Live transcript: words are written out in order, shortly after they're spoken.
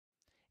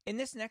In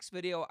this next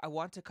video, I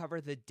want to cover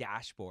the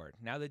dashboard.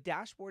 Now, the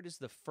dashboard is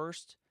the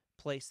first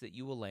place that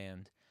you will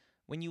land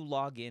when you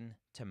log in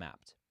to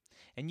Mapped.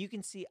 And you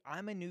can see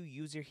I'm a new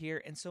user here,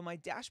 and so my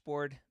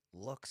dashboard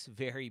looks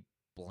very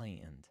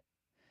bland.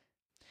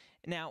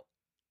 Now,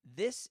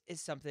 this is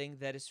something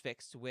that is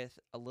fixed with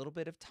a little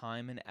bit of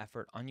time and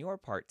effort on your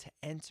part to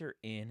enter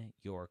in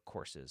your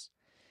courses.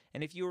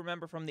 And if you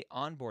remember from the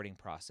onboarding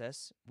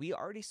process, we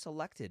already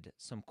selected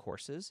some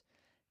courses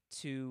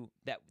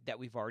that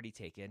we've already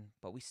taken,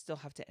 but we still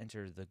have to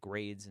enter the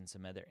grades and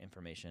some other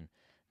information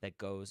that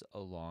goes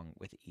along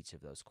with each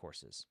of those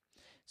courses.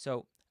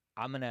 So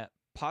I'm going to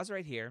pause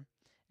right here,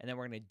 and then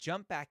we're going to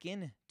jump back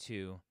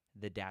into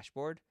the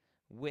dashboard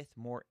with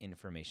more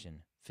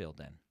information filled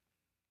in.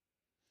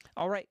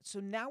 All right, so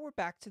now we're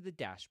back to the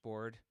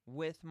dashboard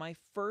with my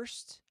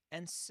first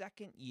and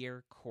second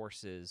year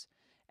courses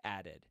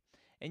added.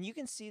 And you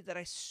can see that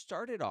I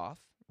started off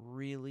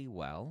really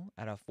well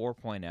at a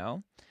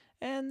 4.0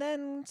 and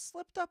then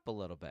slipped up a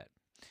little bit.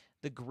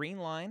 The green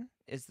line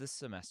is the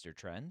semester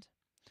trend.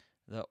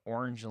 The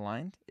orange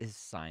line is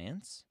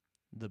science.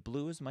 The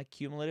blue is my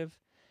cumulative.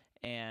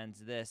 And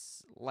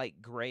this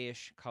light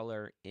grayish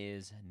color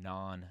is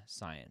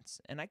non-science.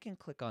 And I can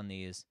click on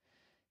these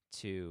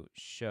to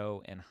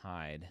show and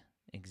hide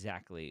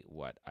exactly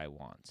what I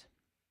want.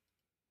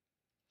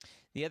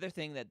 The other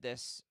thing that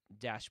this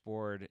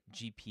dashboard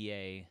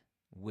GPA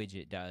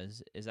widget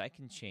does is I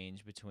can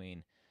change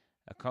between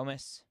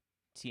ACOMAS,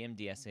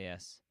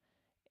 TMDSAS,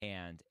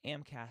 and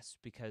AMCAS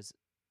because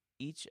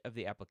each of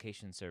the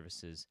application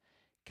services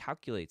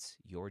calculates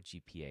your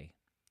GPA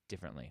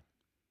differently.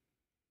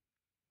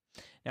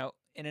 Now,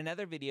 in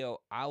another video,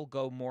 I'll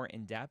go more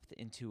in depth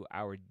into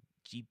our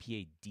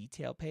GPA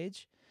detail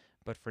page,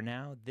 but for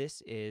now,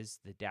 this is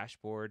the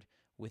dashboard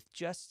with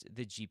just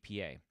the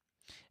GPA.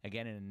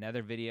 Again, in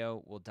another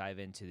video, we'll dive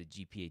into the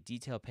GPA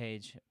detail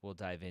page. We'll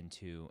dive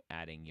into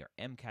adding your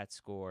MCAT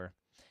score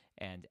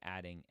and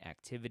adding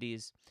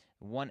activities.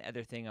 One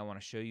other thing I want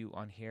to show you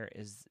on here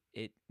is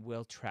it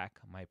will track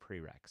my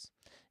prereqs.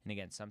 And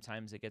again,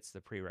 sometimes it gets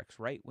the prereqs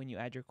right when you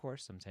add your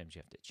course. Sometimes you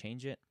have to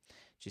change it.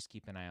 Just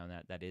keep an eye on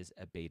that. That is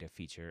a beta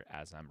feature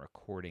as I'm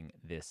recording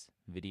this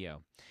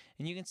video.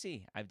 And you can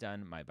see I've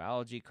done my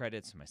biology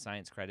credits, my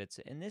science credits,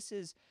 and this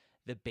is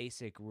the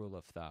basic rule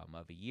of thumb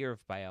of a year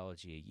of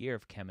biology, a year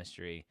of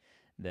chemistry,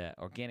 the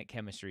organic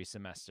chemistry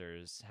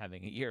semesters,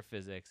 having a year of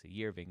physics, a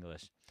year of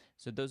English.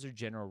 So those are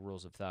general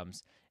rules of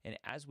thumbs. And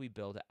as we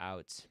build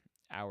out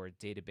our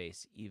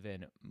database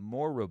even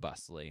more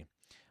robustly,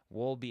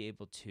 we'll be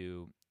able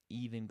to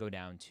even go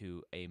down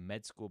to a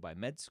med school by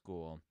med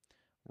school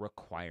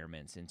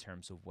requirements in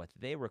terms of what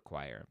they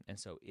require. And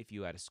so if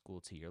you add a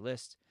school to your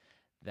list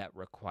that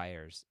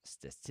requires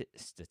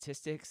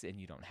statistics and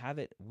you don't have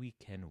it, we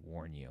can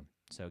warn you.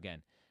 So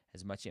again,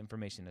 as much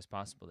information as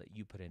possible that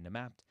you put into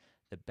Mapped,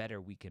 the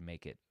better we can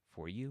make it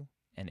for you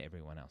and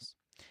everyone else.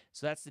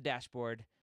 So that's the dashboard.